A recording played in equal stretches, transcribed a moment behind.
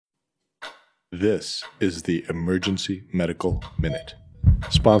This is the Emergency Medical Minute,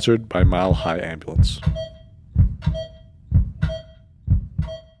 sponsored by Mile High Ambulance.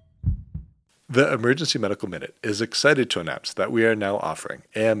 The Emergency Medical Minute is excited to announce that we are now offering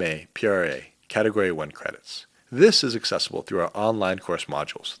AMA PRA Category 1 credits. This is accessible through our online course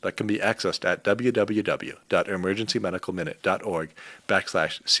modules that can be accessed at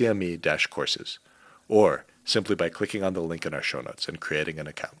www.emergencymedicalminute.org/CME-courses, or simply by clicking on the link in our show notes and creating an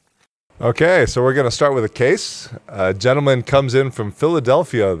account. Okay, so we're going to start with a case. A gentleman comes in from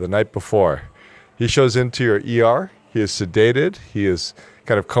Philadelphia the night before. He shows into your ER. He is sedated. He is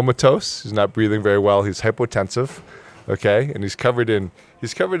kind of comatose. He's not breathing very well. He's hypotensive. Okay, and he's covered in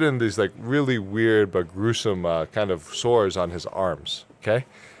these like really weird but gruesome kind of sores on his arms. Okay,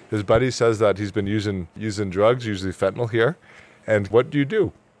 his buddy says that he's been using drugs, usually fentanyl here. And what do you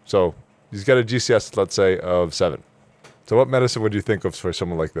do? So he's got a GCS, let's say, of 7. So what medicine would you think of for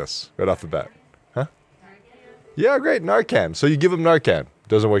someone like this, right off the bat? Huh? Yeah, great, Narcan. So you give him Narcan,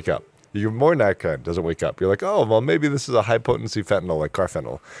 doesn't wake up. You give him more Narcan, doesn't wake up. You're like, oh, well, maybe this is a high-potency fentanyl, like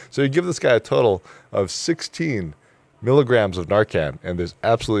carfentanil. So you give this guy a total of 16 milligrams of Narcan, and there's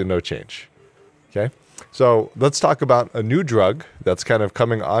absolutely no change. Okay? So let's talk about a new drug that's kind of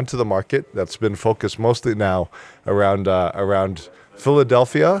coming onto the market that's been focused mostly now around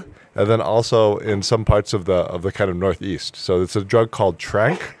Philadelphia, and then also in some parts of the kind of Northeast. So it's a drug called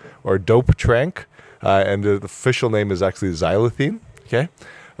tranq, or dope tranq, and the official name is actually Xylazine. Okay,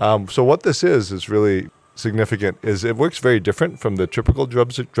 so what this is really significant. Is it works very different from the typical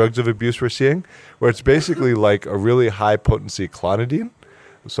drugs of abuse we're seeing, where it's basically like a really high potency clonidine.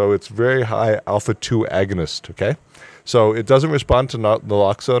 So it's very high alpha-2 agonist. Okay, so it doesn't respond to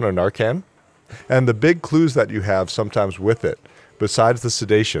Naloxone or Narcan, and the big clues that you have sometimes with it, besides the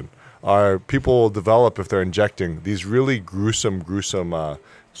sedation, are people will develop, if they're injecting, these really gruesome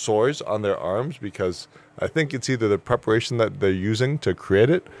sores on their arms, because I think it's either the preparation that they're using to create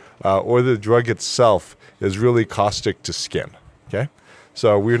it or the drug itself is really caustic to skin. Okay,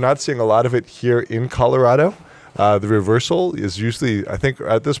 so we're not seeing a lot of it here in Colorado. The reversal is usually, I think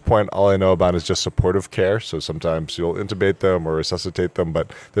at this point, all I know about is just supportive care. So sometimes you'll intubate them or resuscitate them,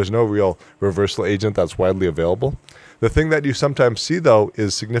 but there's no real reversal agent that's widely available. The thing that you sometimes see, though,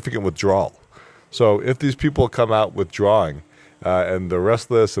 is significant withdrawal. So if these people come out withdrawing and they're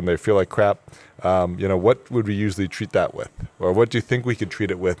restless and they feel like crap, what would we usually treat that with? Or what do you think we could treat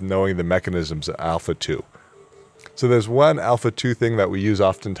it with, knowing the mechanisms of alpha-2? So there's one alpha-2 thing that we use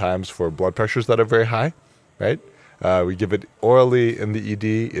oftentimes for blood pressures that are very high, right? We give it orally in the ED.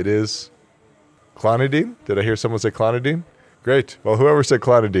 It is clonidine. Did I hear someone say clonidine? Great. Well, whoever said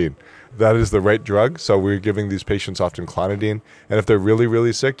clonidine, that is the right drug. So we're giving these patients often clonidine. And if they're really,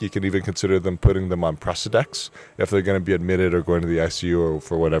 really sick, you can even consider putting them on Precedex if they're going to be admitted or going to the ICU or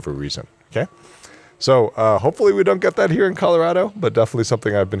for whatever reason. Okay? So hopefully we don't get that here in Colorado, but definitely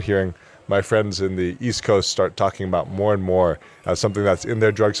something I've been hearing my friends in the East Coast start talking about more and more as something that's in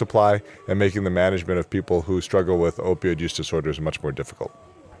their drug supply and making the management of people who struggle with opioid use disorders much more difficult.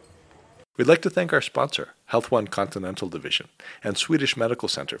 We'd like to thank our sponsor, Health One Continental Division, and Swedish Medical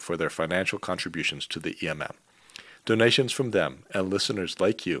Center for their financial contributions to the EMM. Donations from them and listeners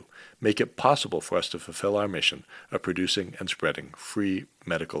like you make it possible for us to fulfill our mission of producing and spreading free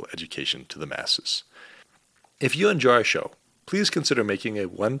medical education to the masses. If you enjoy our show, please consider making a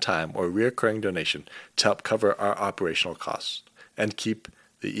one-time or recurring donation to help cover our operational costs and keep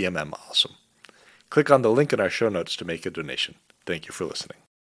the EMM awesome. Click on the link in our show notes to make a donation. Thank you for listening.